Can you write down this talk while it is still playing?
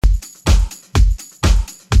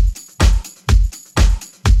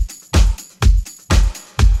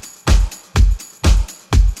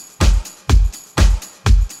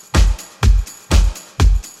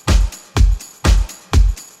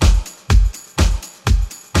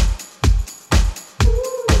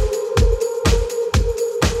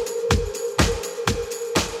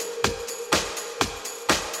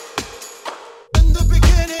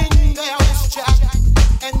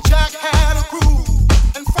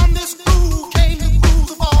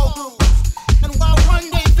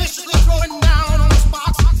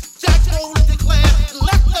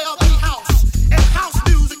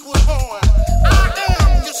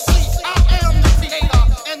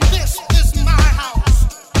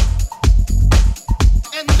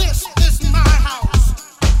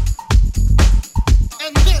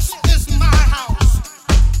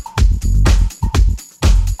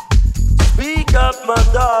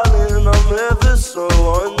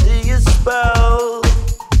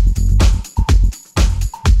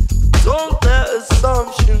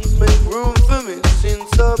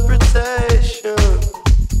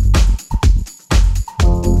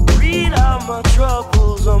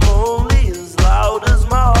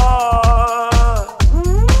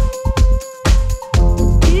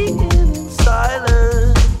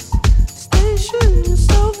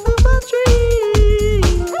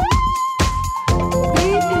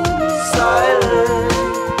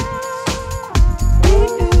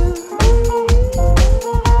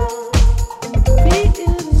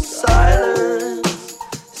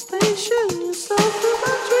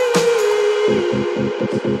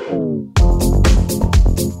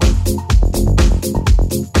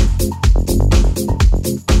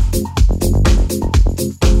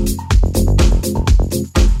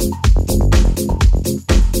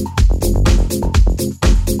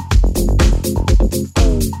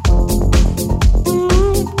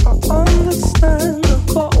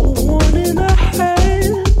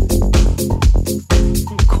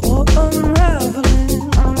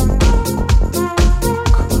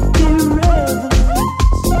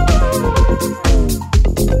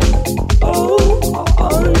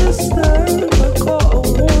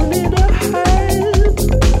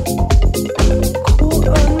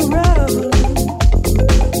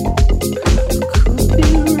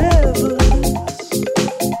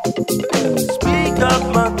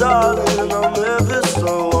darling, I'm ever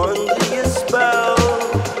so under your spell.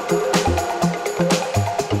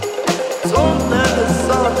 Don't let the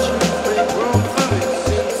solitude make room for its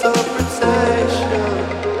interpretation.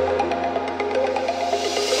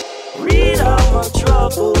 Read out my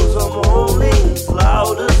troubles, I'm only as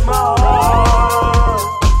loud as my heart.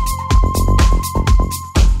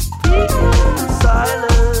 Beat in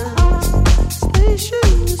silence, station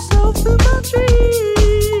yourself in my dreams.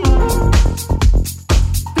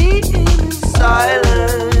 Beat in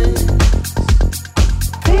silence,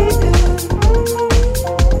 beat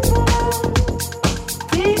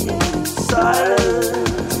in silence,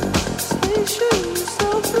 station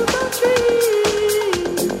yourself in my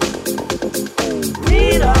dreams.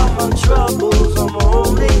 Read out my troubles, I'm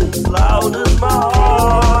only as loud as my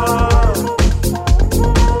heart.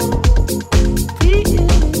 Beat in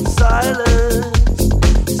silence,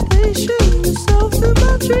 station yourself in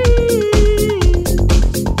my dreams.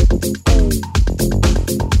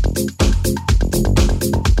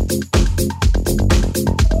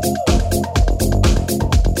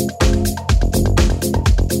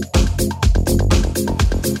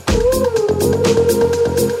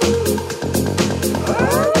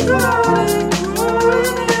 I'm drowning,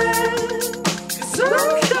 'cause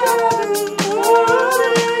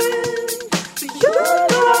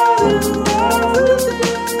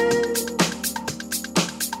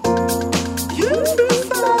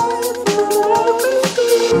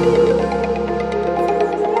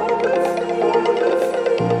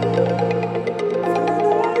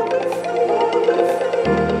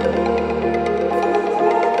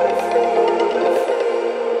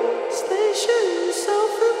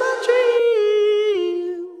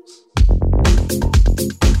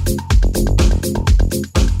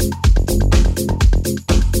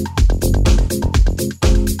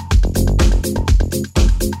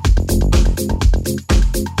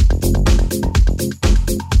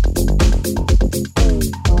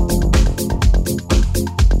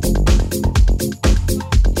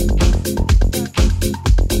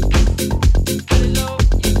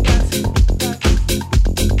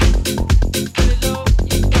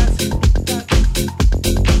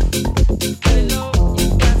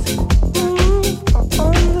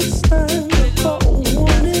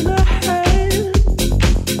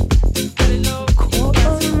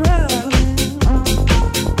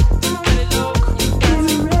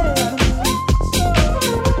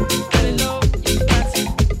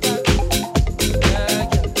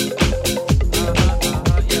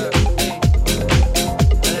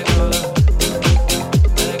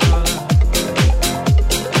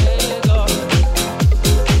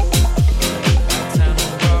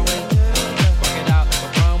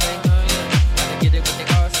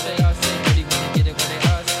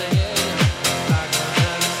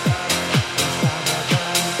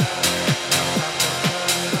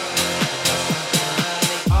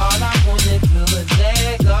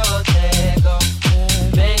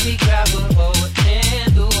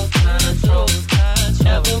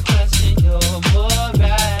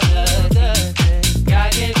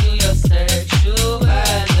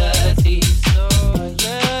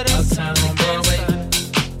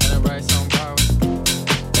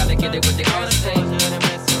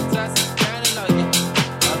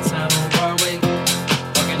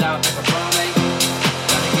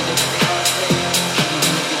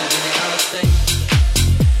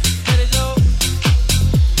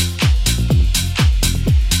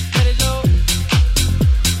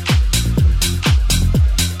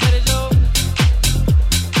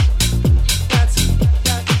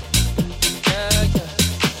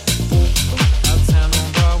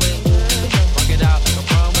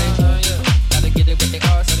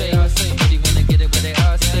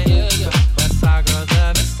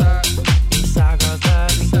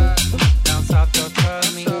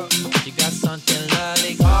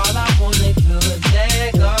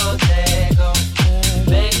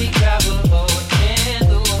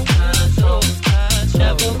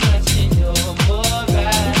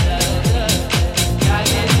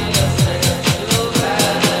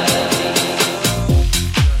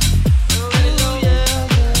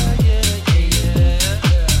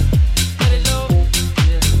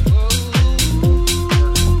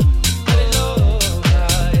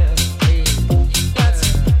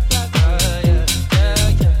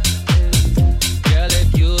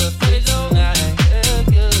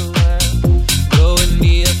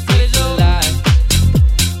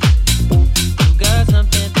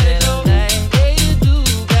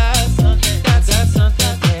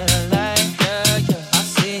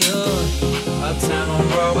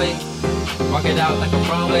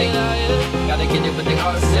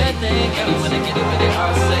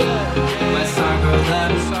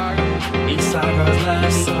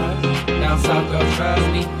top girl, trust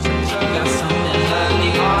me. You got something lovely.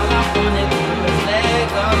 All I wanna do is let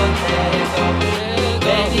go, let go.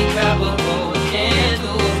 Baby, grab a hold and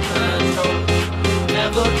lose control.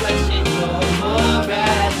 Never question your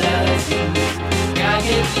morality. Gotta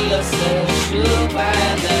give you your sexuality.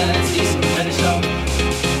 Let it show.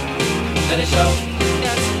 Let it show.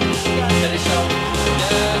 Let it show.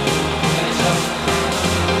 Let it show.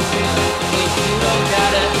 If you don't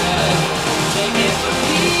gotta take it from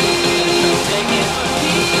me, take it from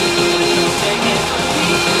me, take it from me,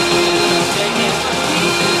 take it from me,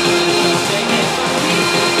 take it from me,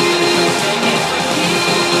 take it from me.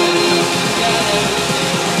 You got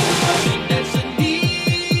everything that you need.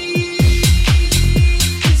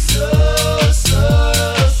 So, so,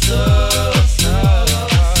 so, so.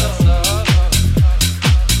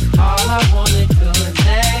 All I wanna do is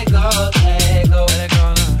let go, let go.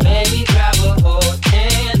 Baby, grab a hold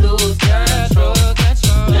and lose control.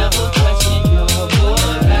 Never question your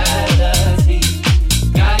morality.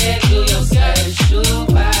 Gotta do your sexuality.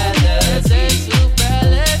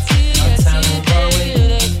 I'm telling Broadway,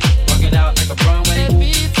 walk it out like a Broadway.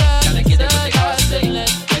 Gotta get it what they all say.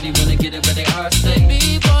 Ready when they get it what they all say.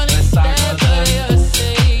 West side girls love me.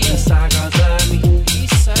 East side girls love me.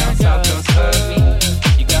 Down south girls love me.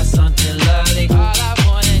 You got something lovely. All I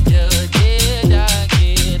wanna do is get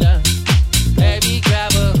up. Baby,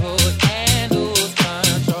 grab a hold and lose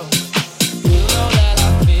control. You know that I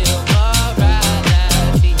feel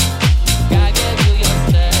morality. Gotta give you your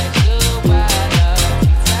sexuality.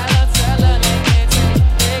 Tell her they can take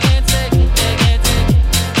it. They can take it. They can take it.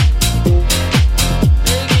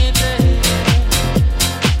 They can take it.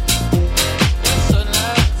 You're so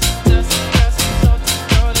nice. Just so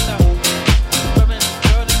good enough. Women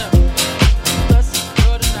good enough. Just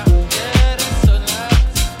good enough. Yeah, that's so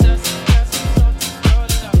nice. Just so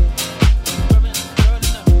good enough. Women good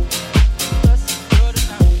enough. Just good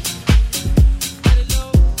enough. Let it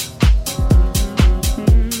low.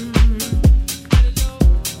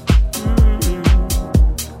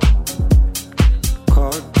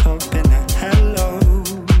 Caught up in a hello.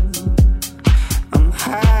 I'm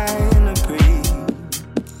high in the breeze.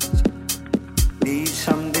 Need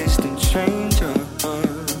some distant stranger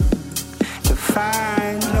to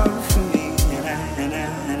find love for me.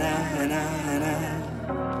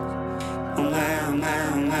 Oh my, oh my,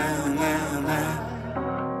 oh my, oh my, oh my.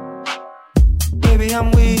 Baby, I'm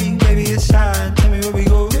weak, baby, it's hard. Tell me where we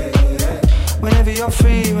go. Whenever you're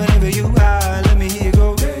free, whenever you are, let me hear you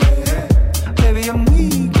go. Baby, I'm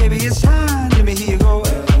weak, baby, it's hard. Let me hear you go.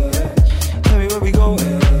 Tell me where we go.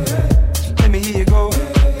 Let me hear you go.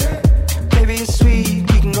 Baby, it's sweet,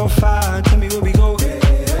 we can go far. Tell me where we go.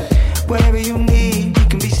 Whatever you need, we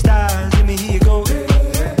can be stars. Let me hear you go.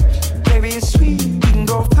 Baby, it's sweet, we can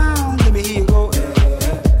go far. Let me hear you go.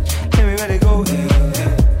 Tell me where to go.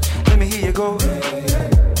 Let me hear you go.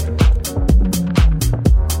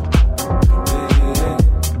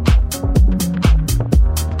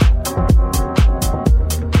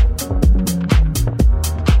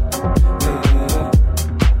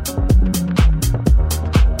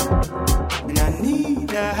 And I need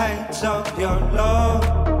the heights of your love.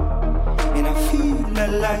 And I feel the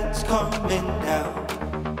lights coming down.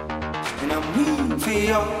 And I'm weak for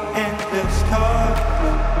your endless talk.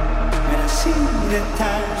 And I see the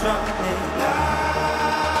time's running out.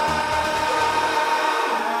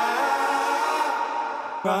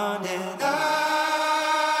 Running out.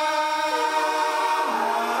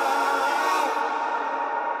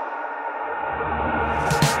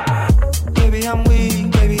 Baby, I'm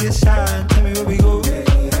weak, baby, it's hard. Tell me where we go.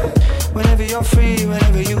 Whenever you're free,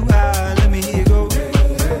 whenever you are, let me hear you go.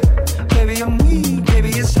 Baby, I'm weak, baby,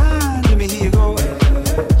 it's hard. Let me hear you go.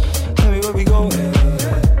 Tell me where we go.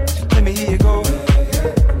 Let me hear you go.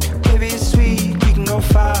 Baby, it's sweet, we can go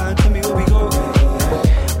far. Tell me where we go.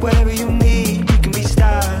 Whatever you need, we can be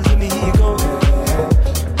stars. Let me hear you go.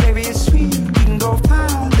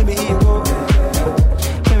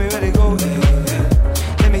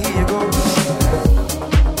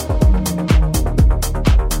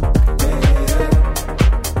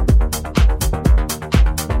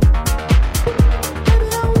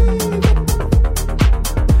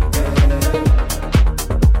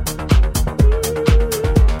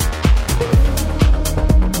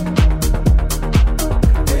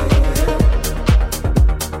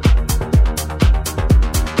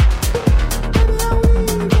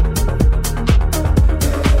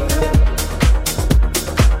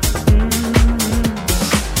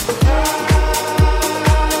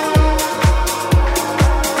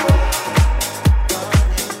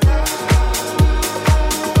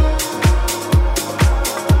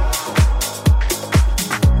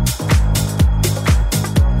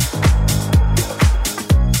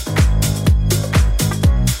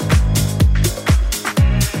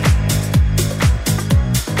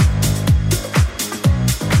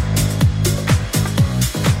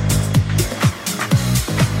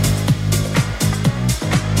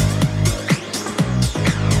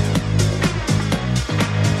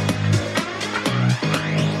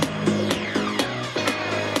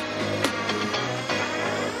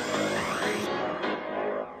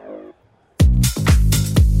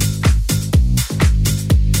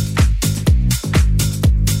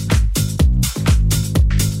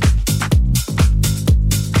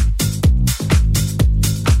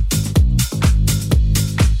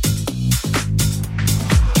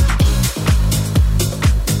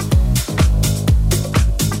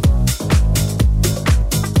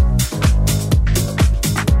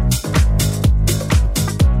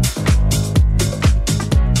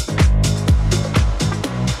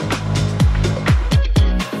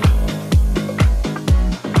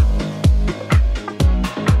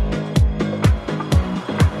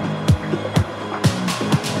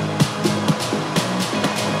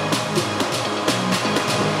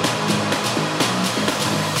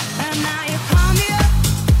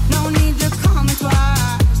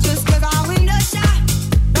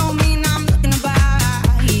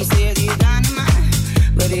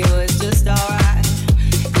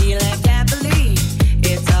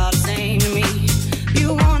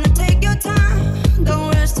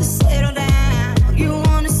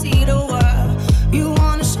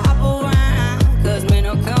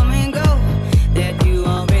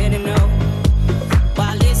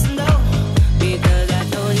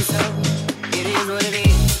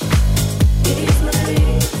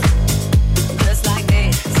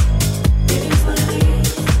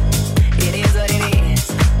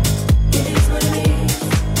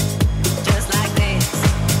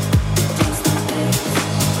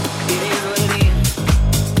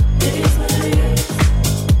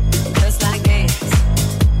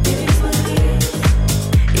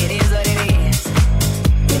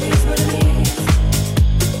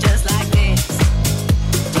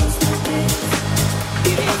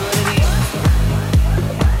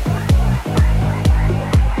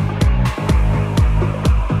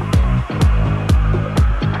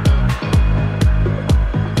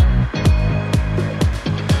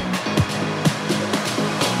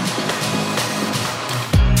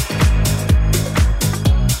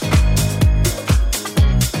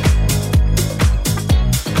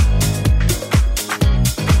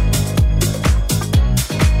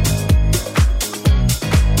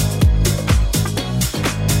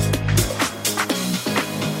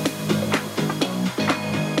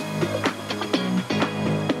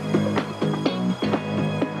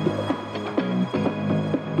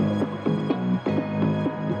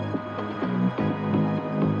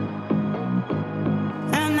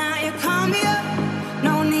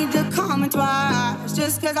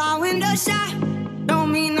 Just cause our window shot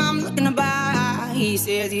don't mean I'm looking to buy. He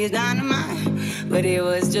says he's dynamite, but it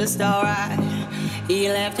was just alright. He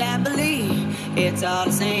left happily, it's all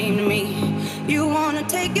the same to me. You wanna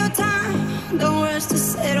take your time, don't rush to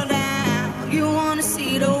settle down. You wanna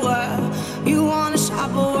see the world, you wanna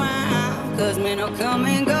shop around. Cause men will come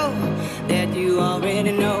and go, that you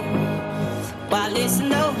already know. Why listen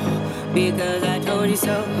though, because I told you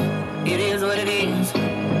so. It is what it is.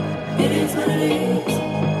 It is what it is.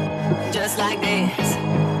 Just like this.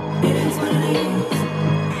 It is what it is.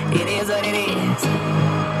 It is what it is.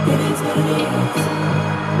 It is what it is.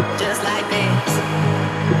 Just like this.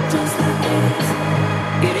 Just like this.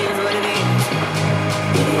 It is what it is.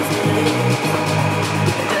 It is what it is.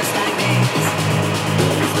 Just like this.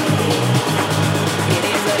 It is what it is. It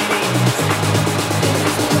is what it is. It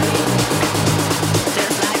is what it is.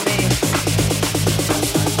 Just like this. Just like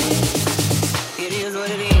this.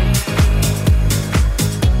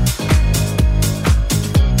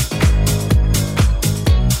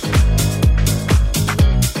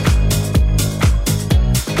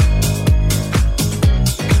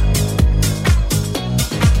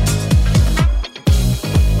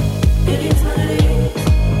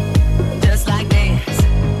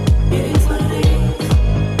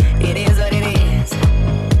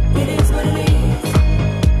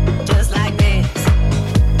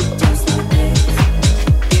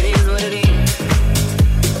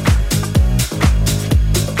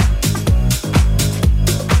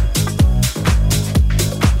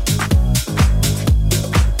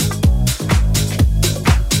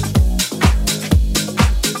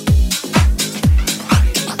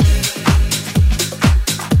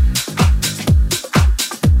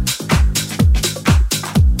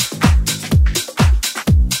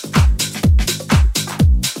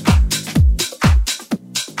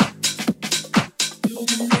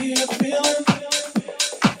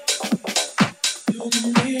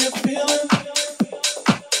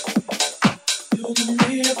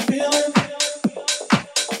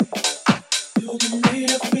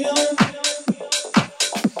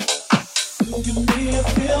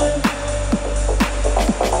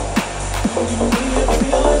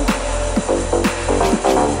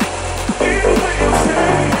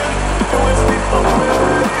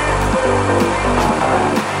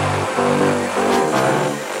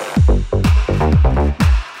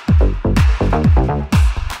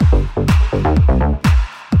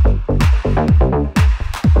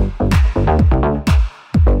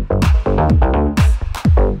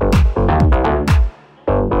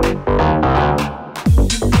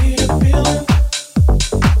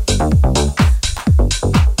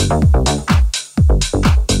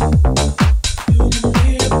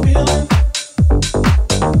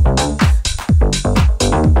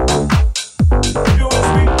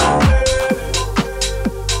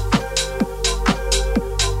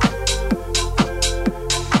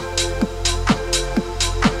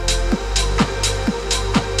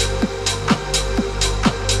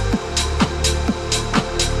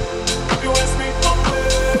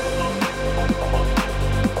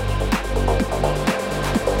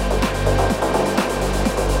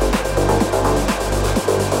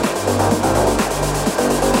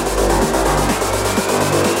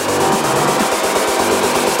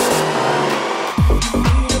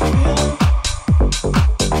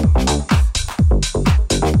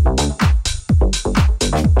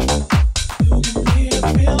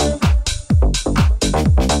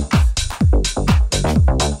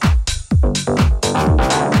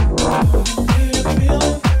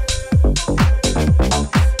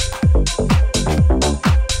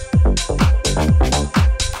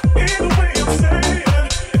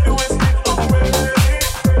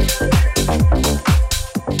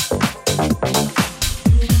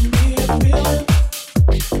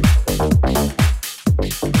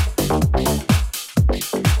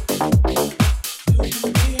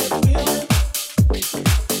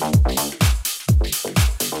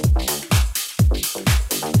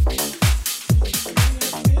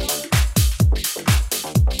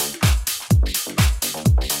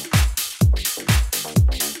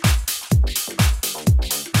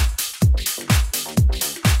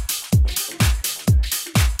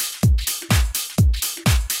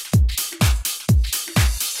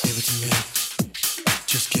 it to me.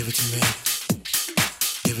 Just give it to me.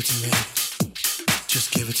 Give it to me.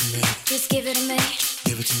 Just give it to me. Just give it to me.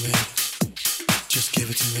 Give it to me. Just give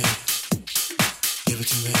it to me. Give it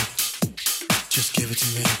to me. Just give it to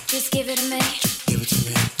me. Just give it to me. Give it to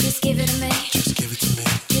me. Just give it to me. Just give it to me.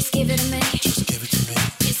 Just give it to me. Just give it to me.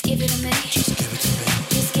 Just give it to me.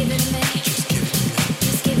 Just give it to me. Just give it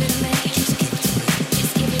to me. Just give it to me.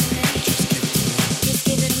 Just give it to me. Just give it to me. Just give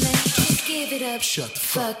it to me. Just give it to me. Just give it to me. Just give it up. Shut the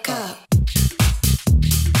Fuck up.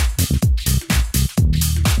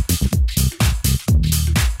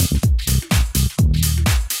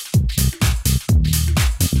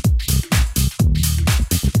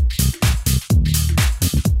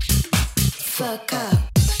 Fuck up.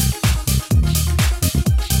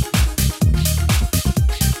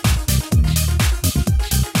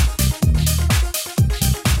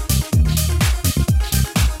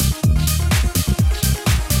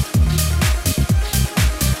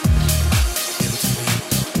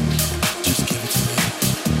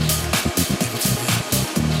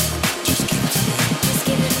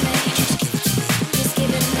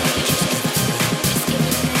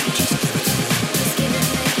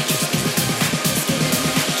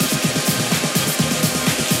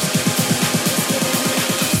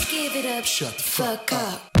 Shut the Fuck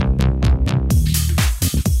up.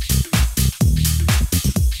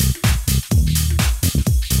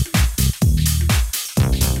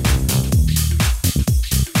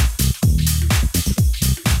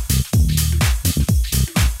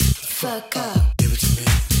 Fuck up. Give it to me.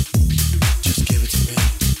 Just give it to me.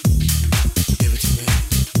 Give it to me.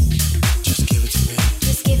 Just give it to me.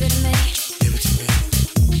 Just give it to me. Give it to me.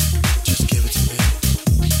 Just give it to me.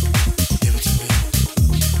 Give it to me.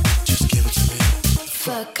 Just give it to me.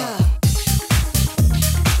 Fuck up.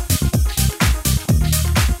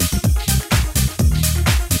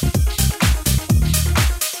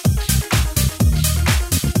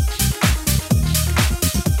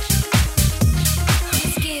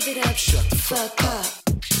 Just give it up. Shut the Fuck up.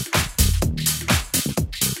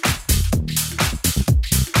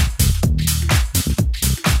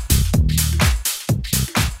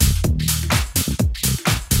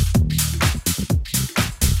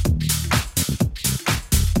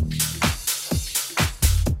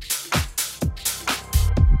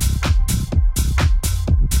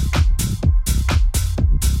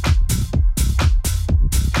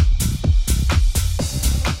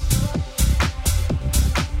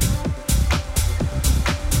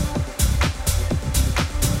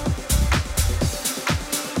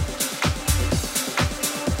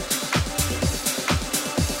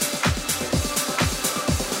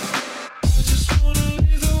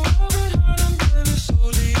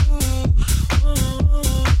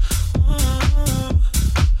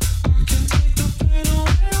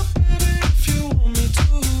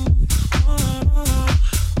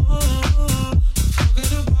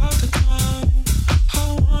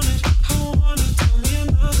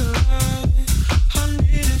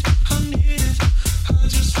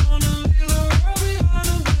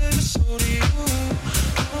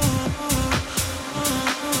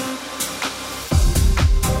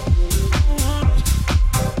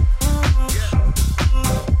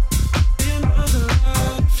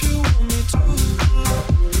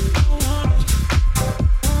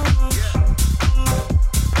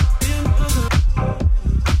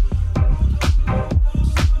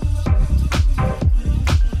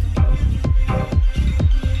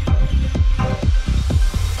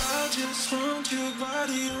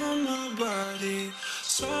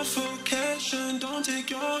 Suffocation, don't take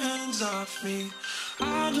your hands off me.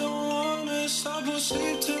 I don't wanna stop or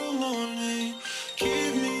sleep till morning.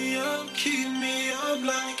 Keep me up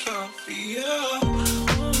like coffee, yeah.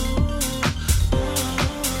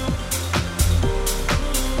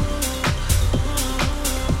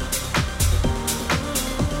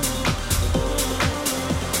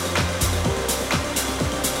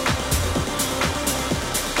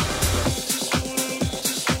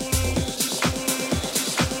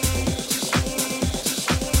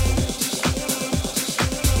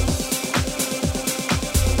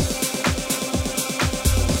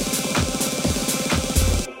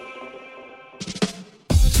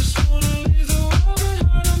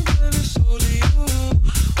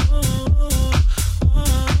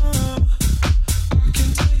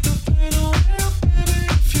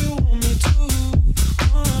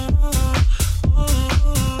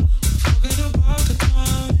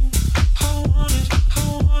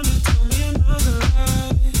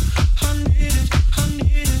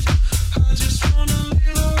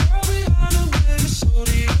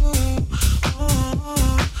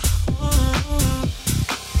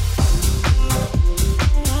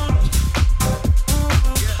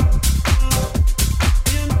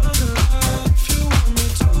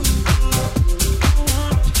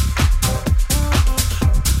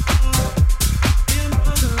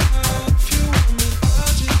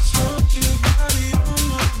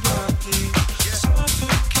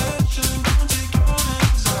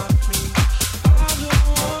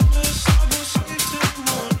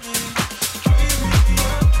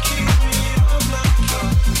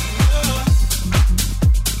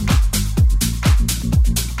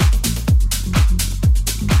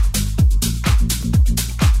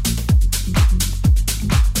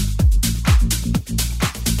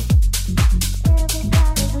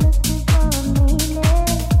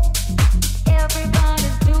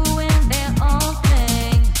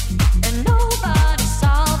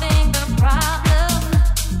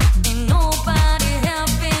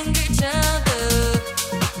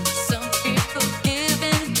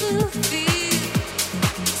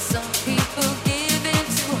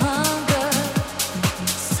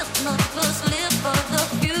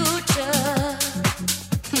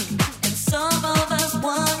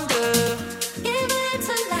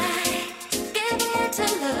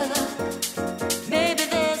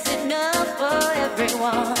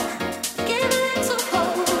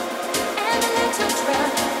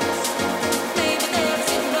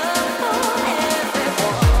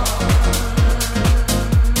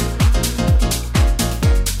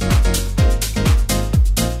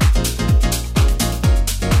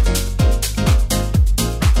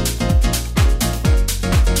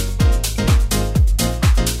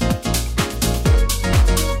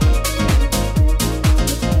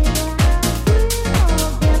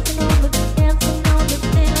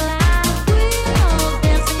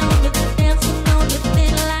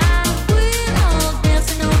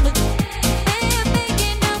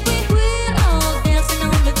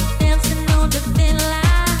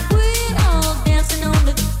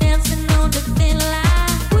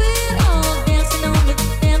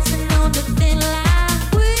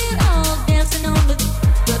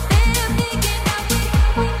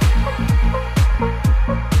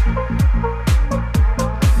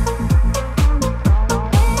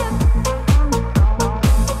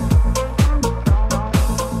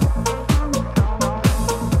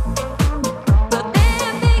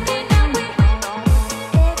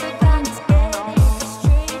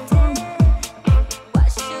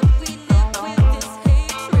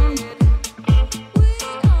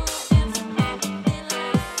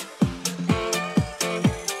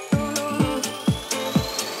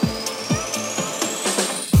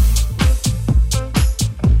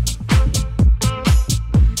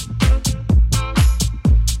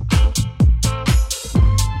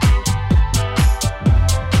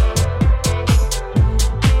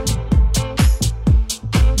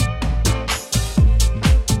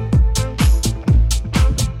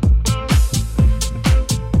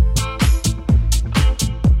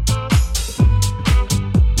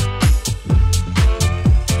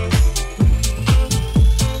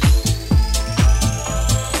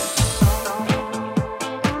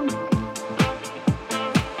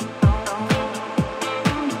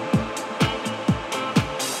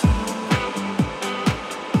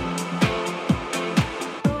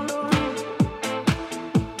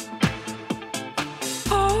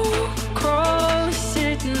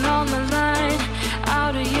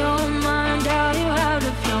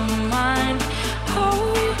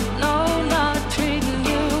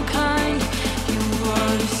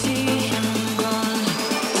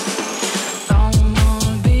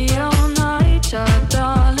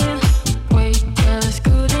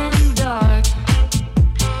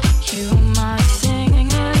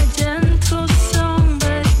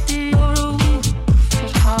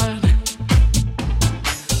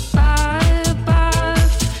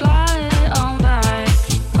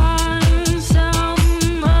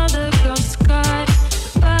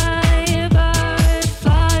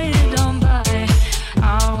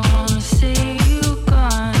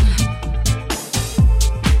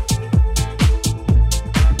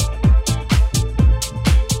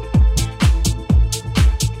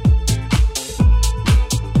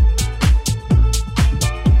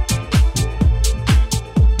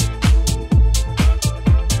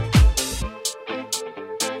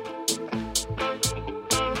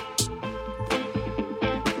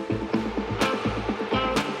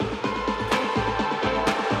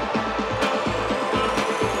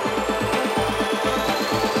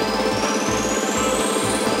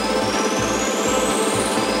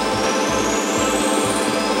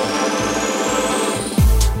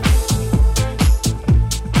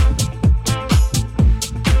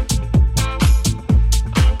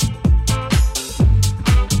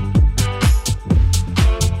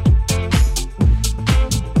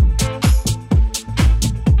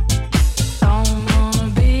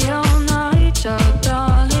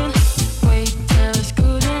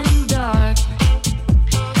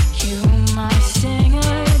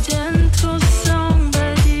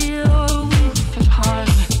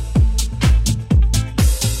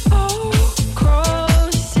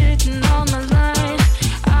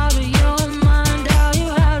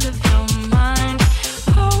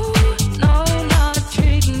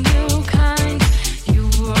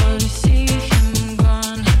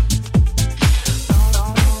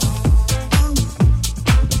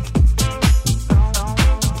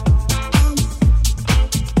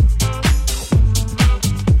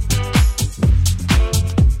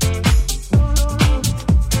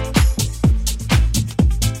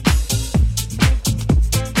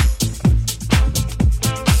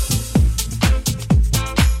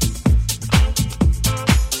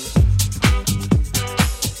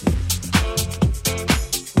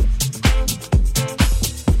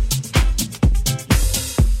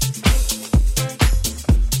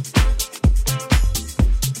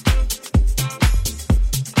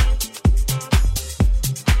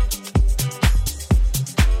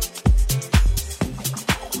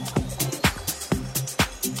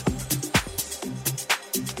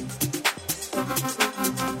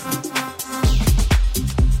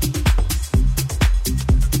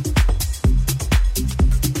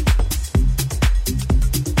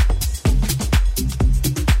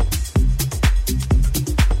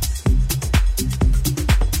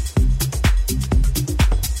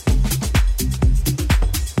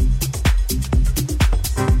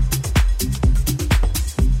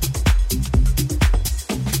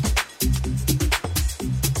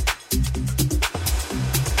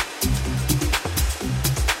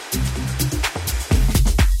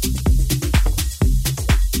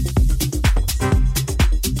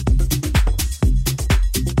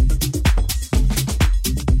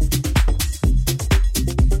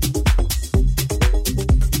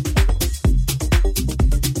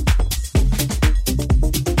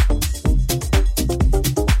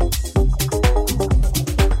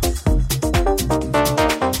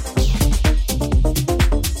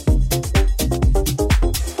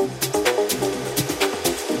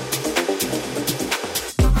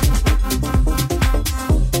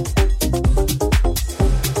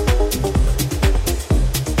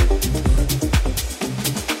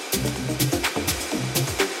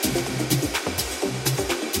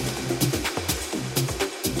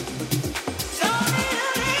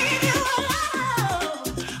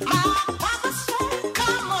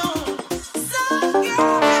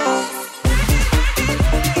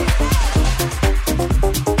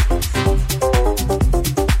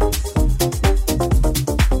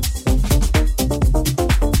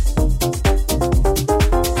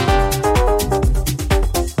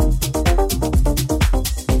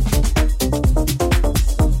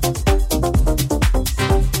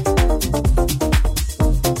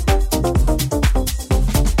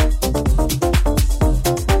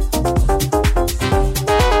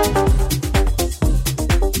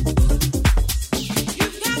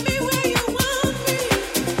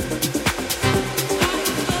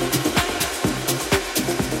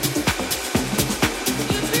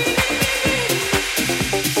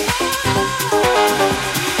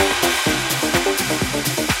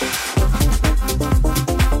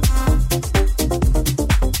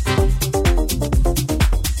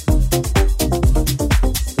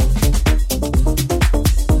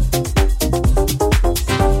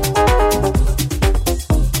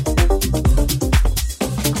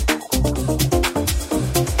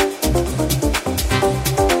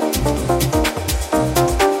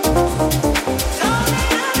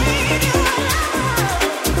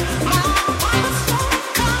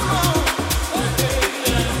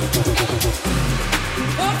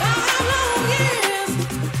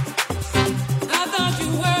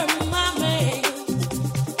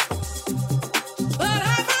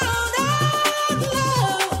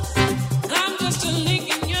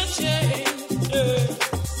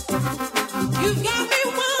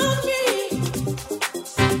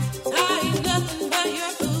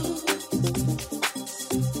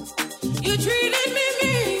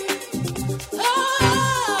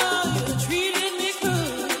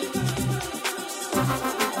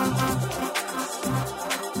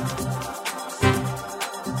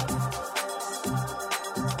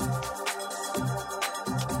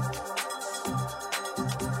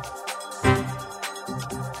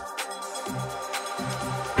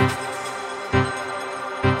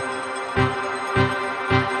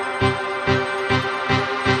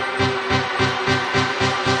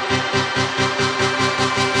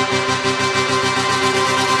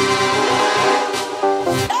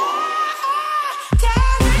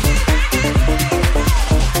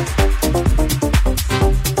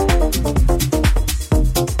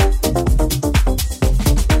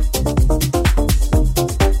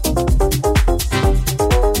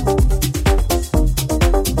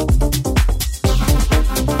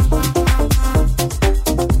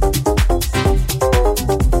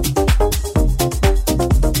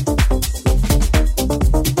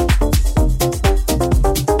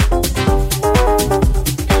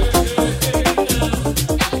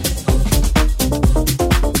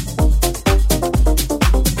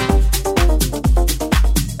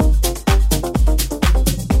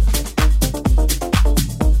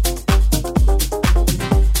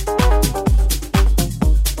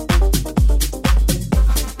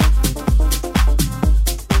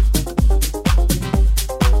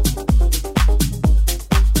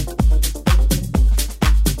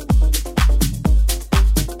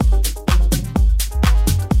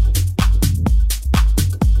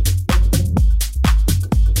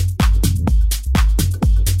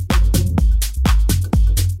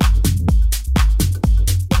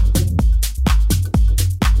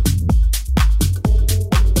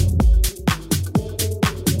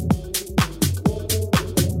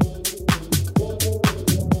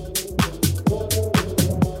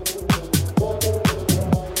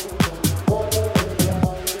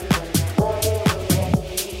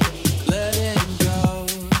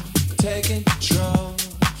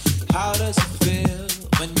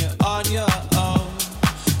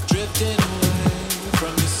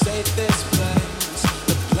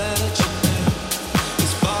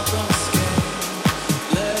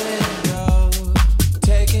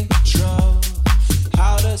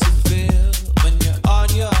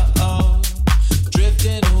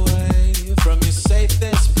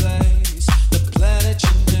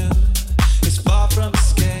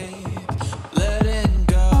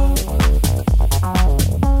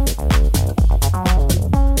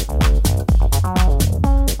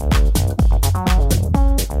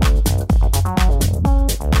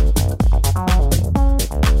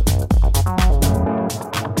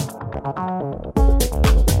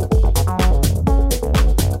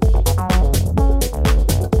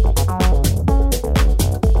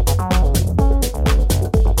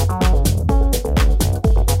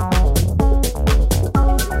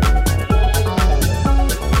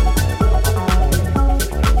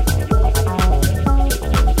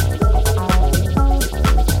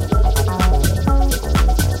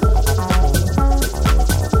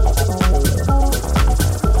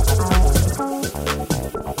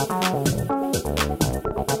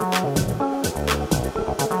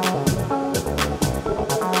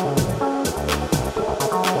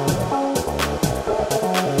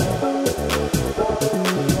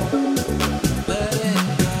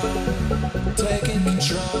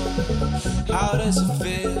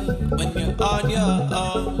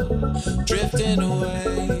 drifting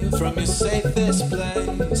away from your safest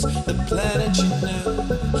place. The planet you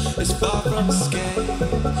knew is far from escape.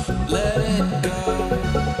 Let it go,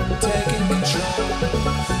 taking control.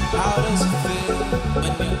 How does it feel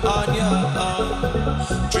when you're on your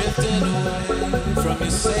own? Drifting away from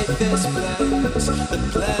your safest place. The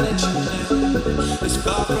planet you knew is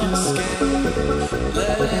far from escape.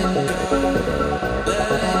 Let it go,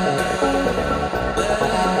 let it go, let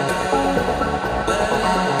it go.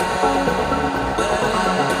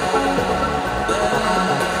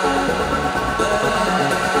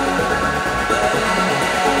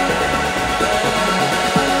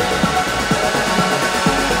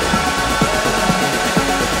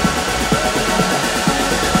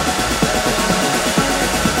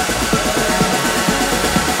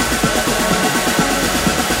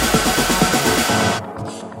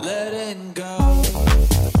 Let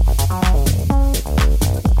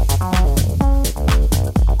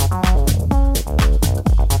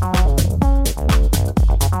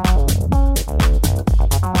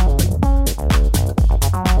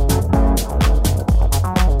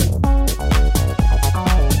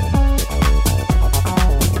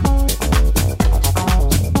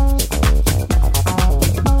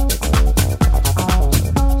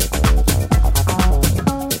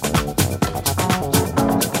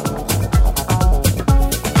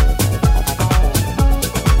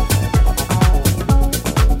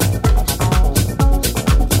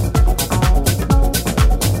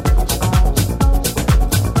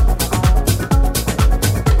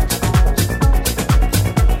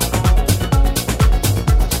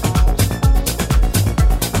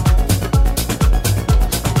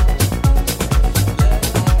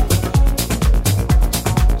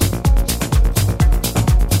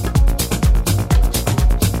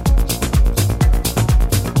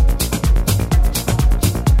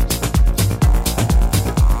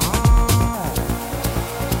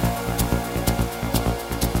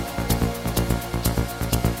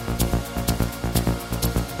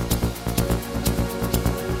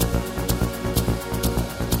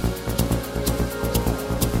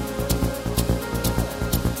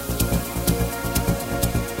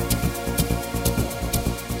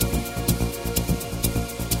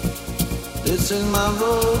This is my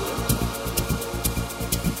road,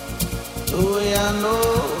 the way I know.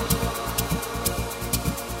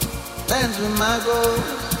 Dance with my ghost,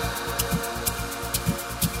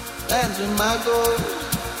 dance with my ghost.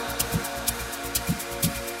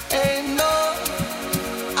 Ain't no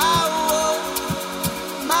I want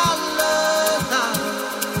my love now.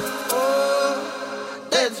 Oh,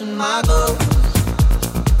 dance with my ghost,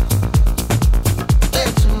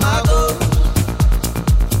 dance with my ghost.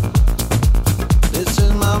 This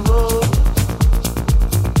is my road,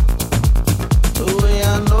 the way I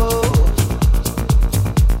know.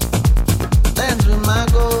 Dance with my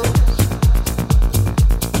ghost,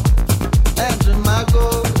 dance with my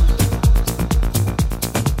ghost.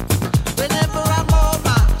 Whenever I'm on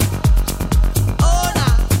my own, I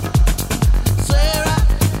swear I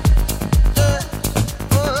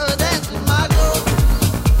dance with my ghost,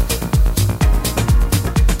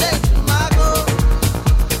 dance with my ghost.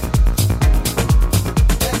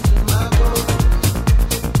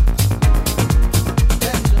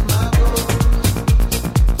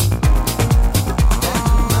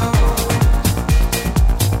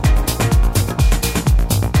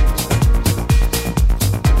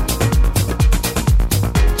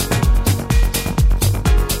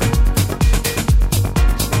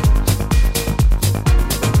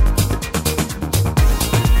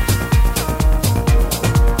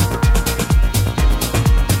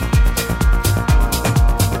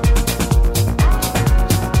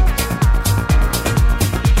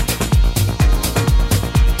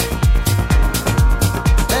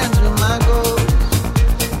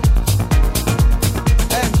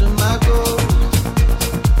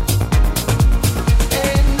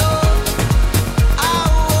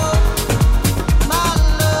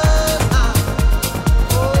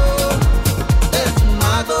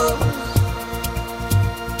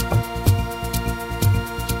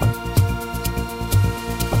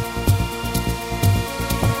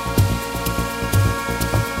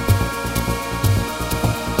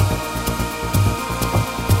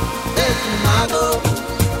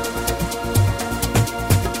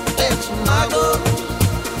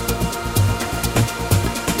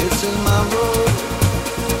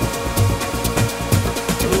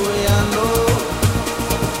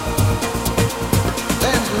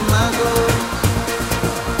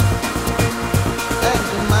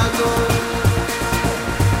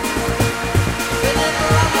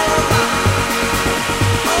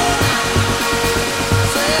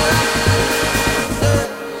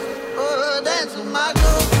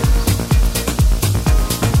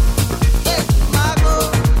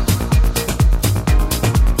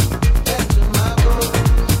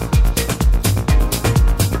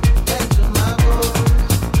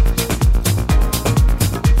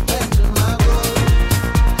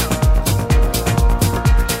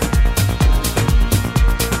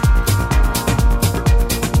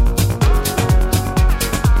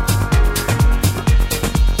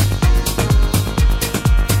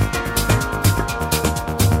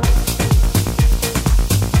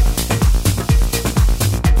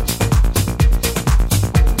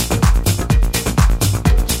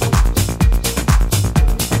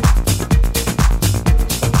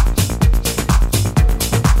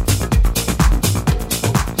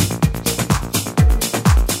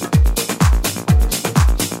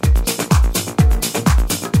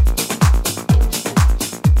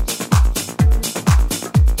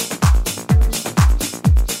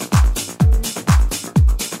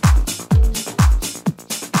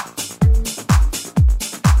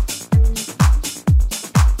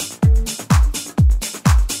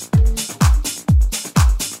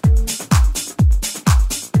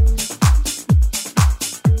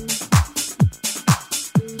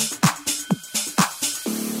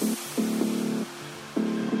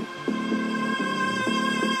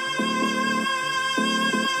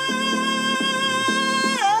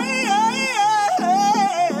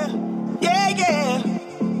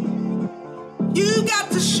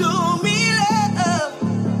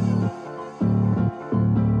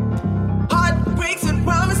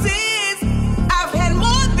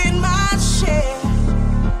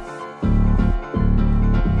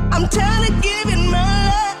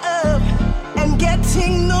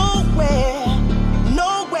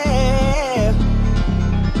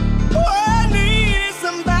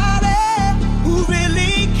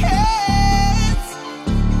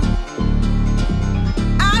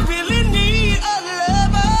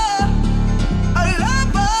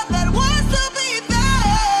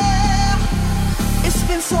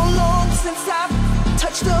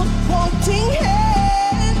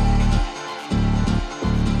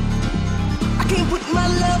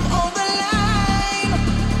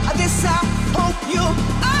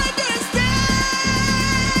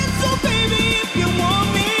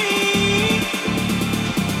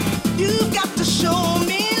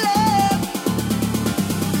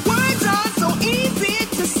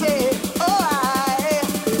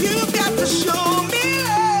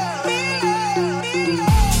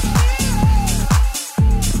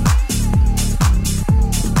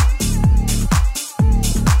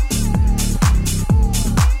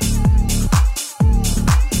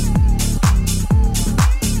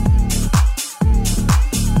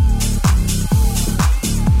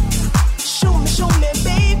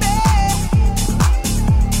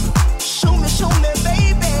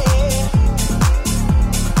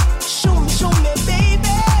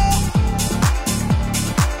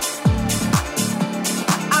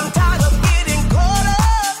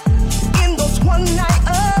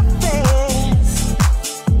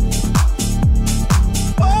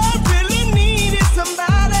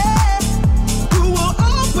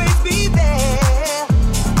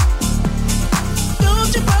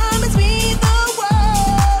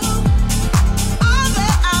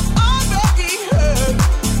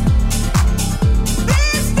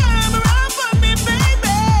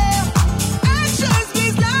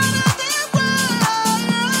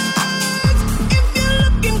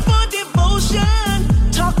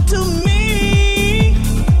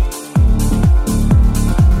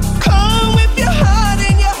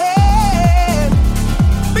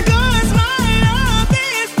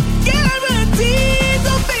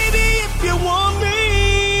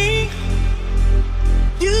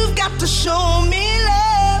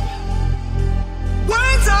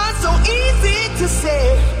 to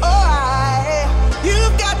say,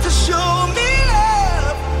 you've got to show me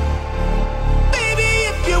love, baby,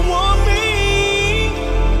 if you want me.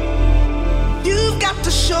 You've got to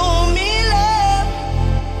show me love.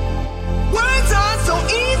 Words are so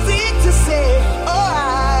easy to say,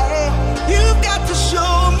 you've got to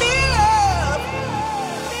show me love.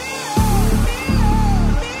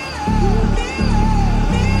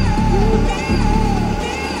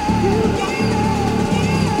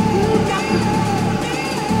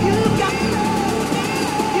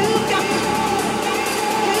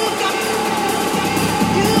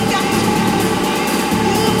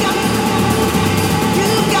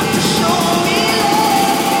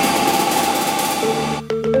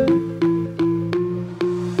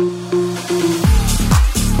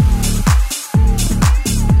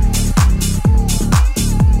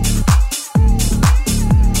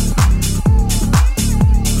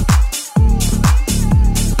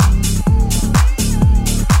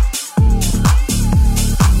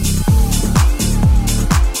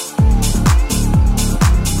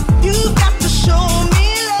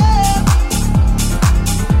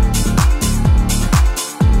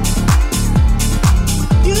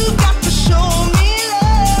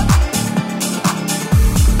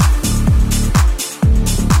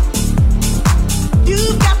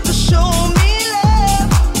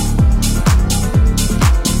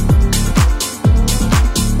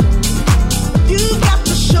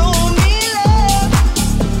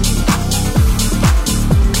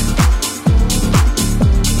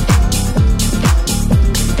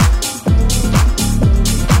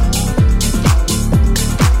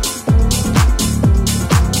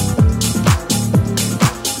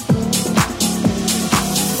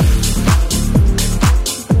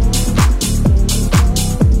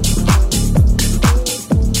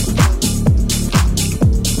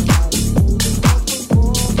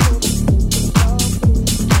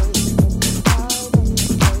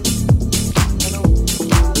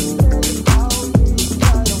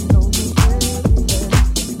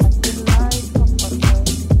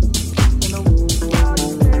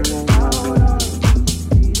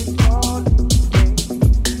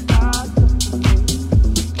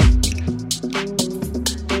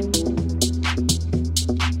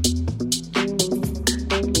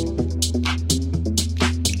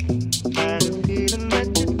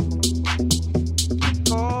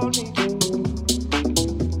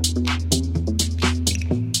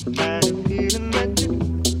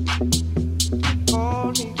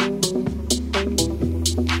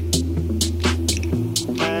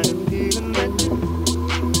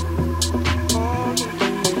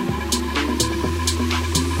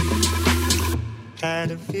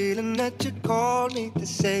 Had a feeling that you called me to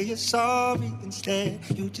say you're sorry. Instead,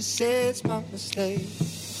 you just said it's my mistake.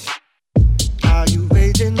 Are you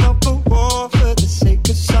waging up a war for the sake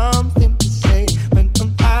of something to say when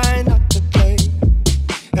I'm trying not to play?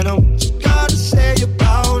 And I what you gotta say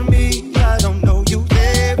about me, I don't know you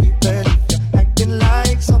very well. You're acting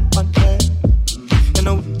like someone else. And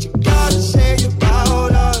I what you gotta say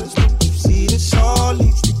about us, don't you see this all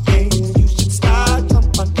leads to games? You should start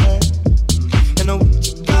someone else. And I what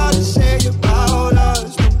you gotta say about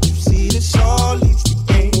us, don't you see this all leads to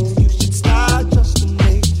games? You should start just a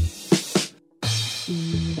name.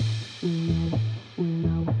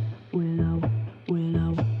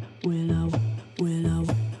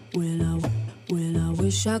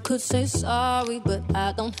 Wish I could say sorry, but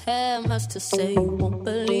I don't have much to say. You won't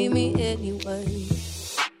believe me anyway.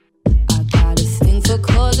 I got a thing for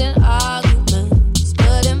causing arguments,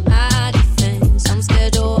 but in my defense, I'm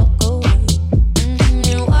scared to walk away.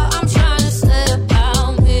 You know what I'm trying to say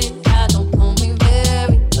about me? I don't know me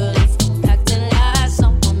very well if I'm acting like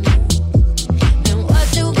someone else. And what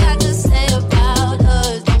you got to say about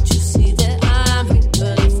us? Don't you see that I'm here?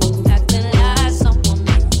 But if I'm acting like someone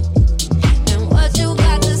else. And what you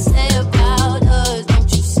got to say about us?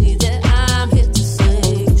 Don't you see that I'm here to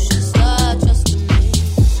say you should start trusting me?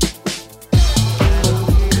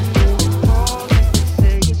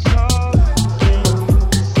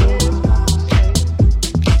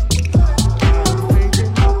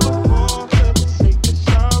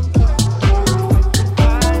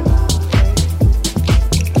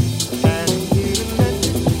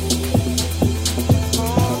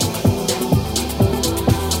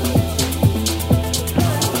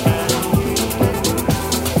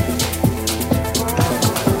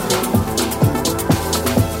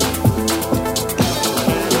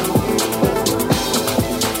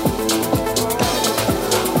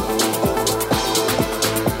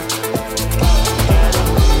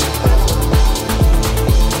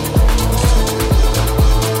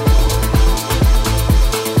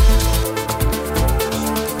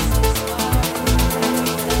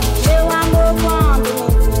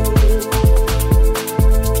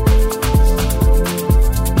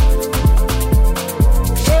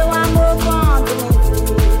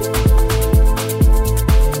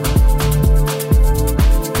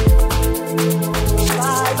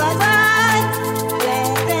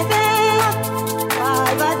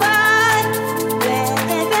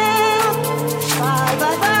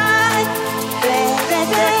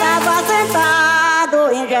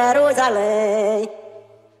 Jerusalém.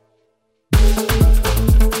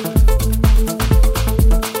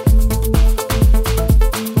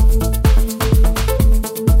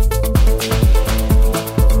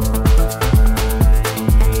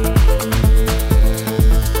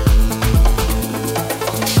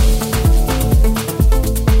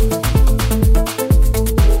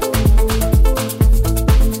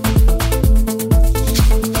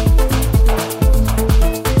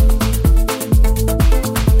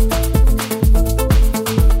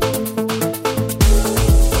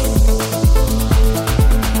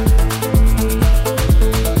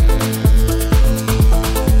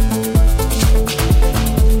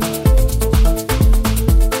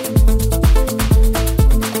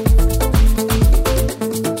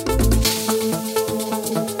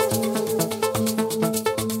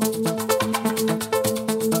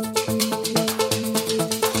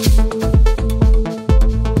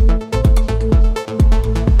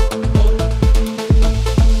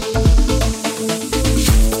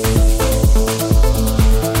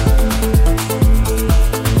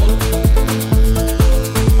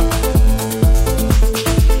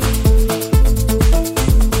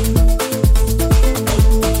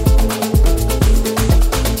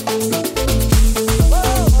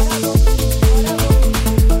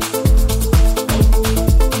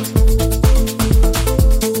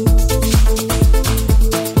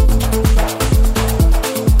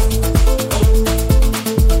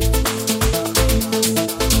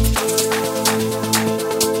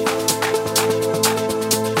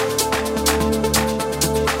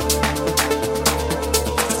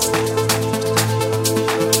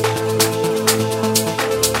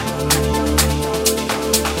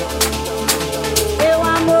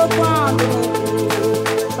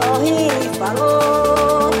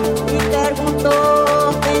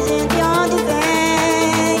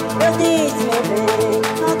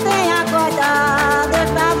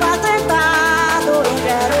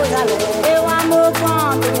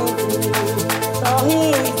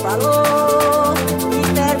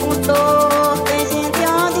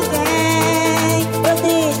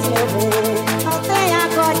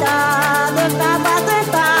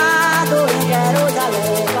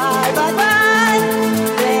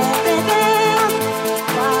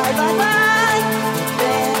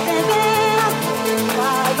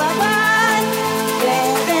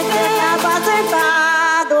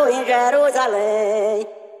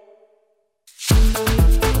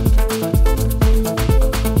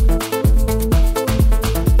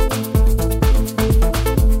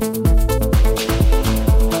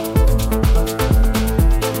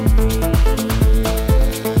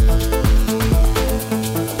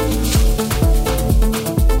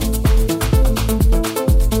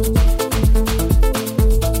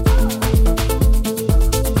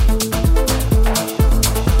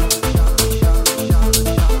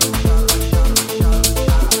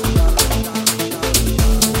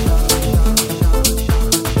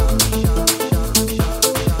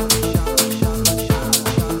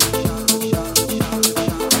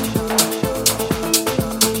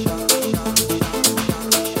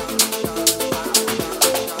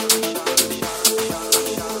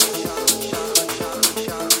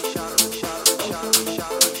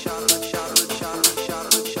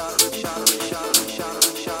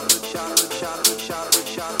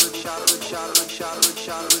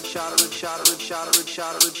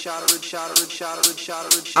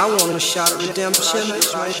 I want a shot of redemption.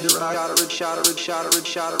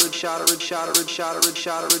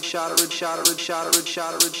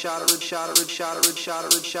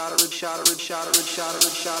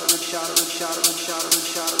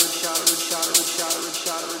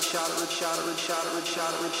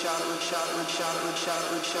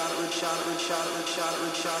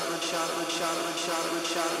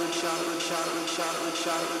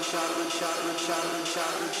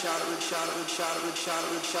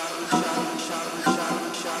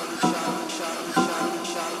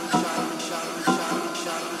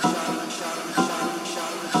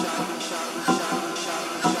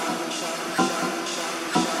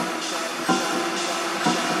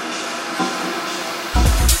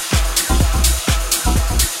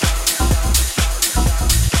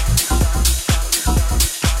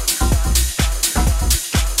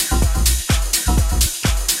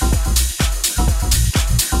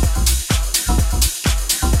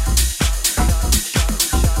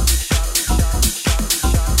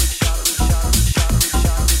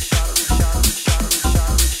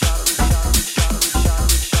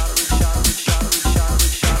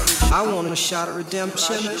 want a shot at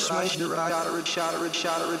redemption.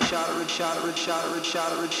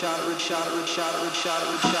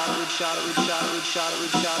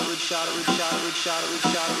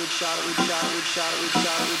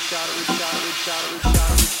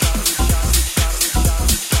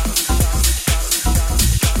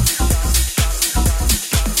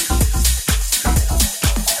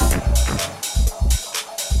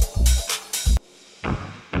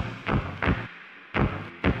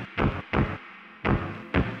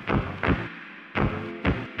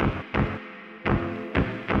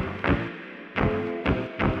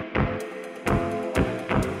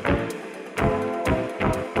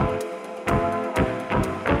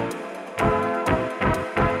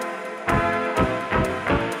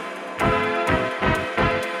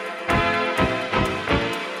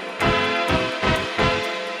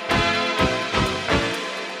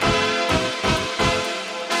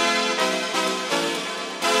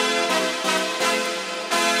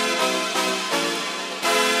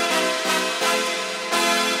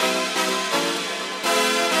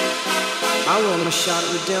 I want a shot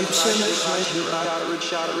at redemption.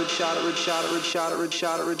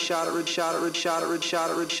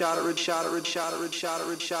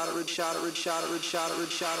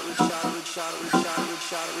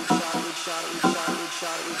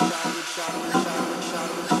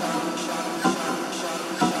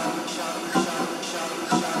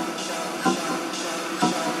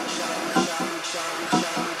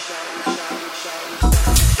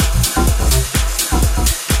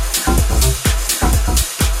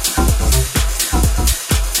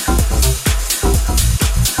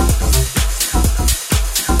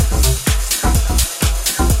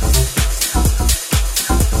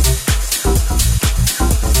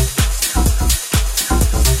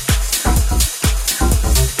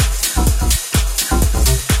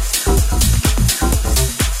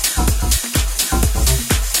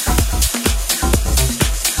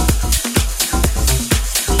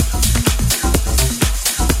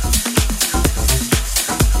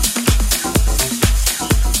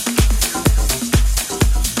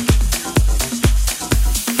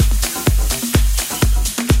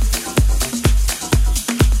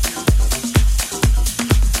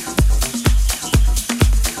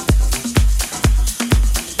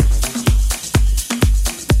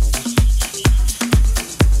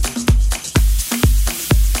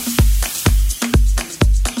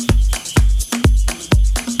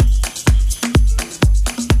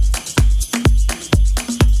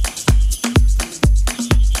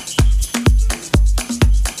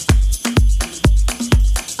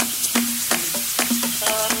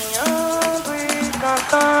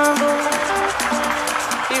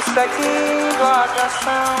 Seguindo a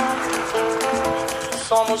canção,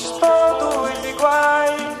 somos todos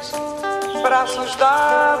iguais, braços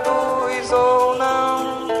dados ou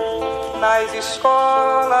não, nas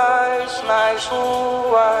escolas, nas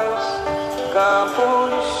ruas,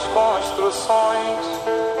 campos, construções,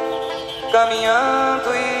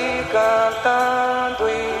 caminhando e cantando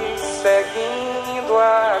e seguindo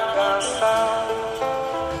a canção.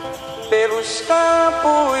 Pelos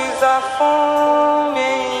campos a fome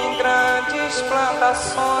em grandes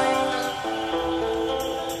plantações,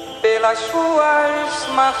 pelas ruas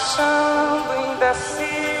marchando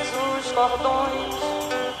indecisos cordões,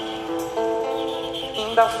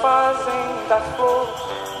 ainda fazem da flor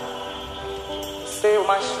seu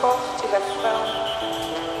mais forte refrão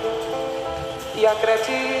e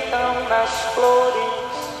acreditam nas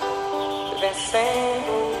flores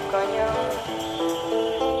vencendo o canhão.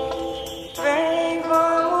 Vem,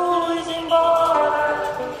 vamos embora.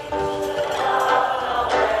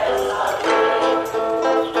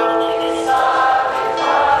 Quem sabe faz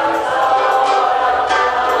a hora, não chega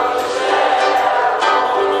a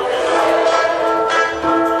acontecer.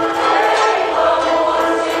 Vem,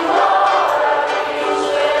 vamos embora. E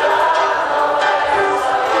esperar não é saber.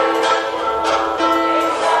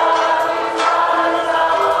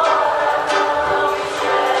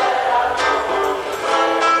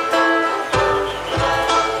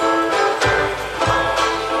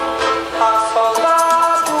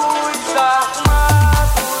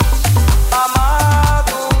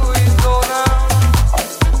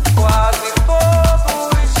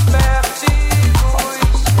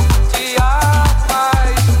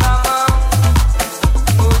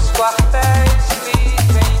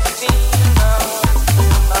 Quem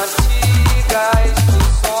sabe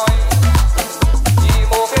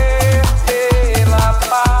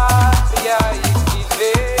faz a hora, não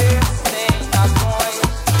espera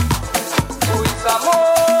acontecer.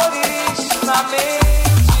 Amores na mesa.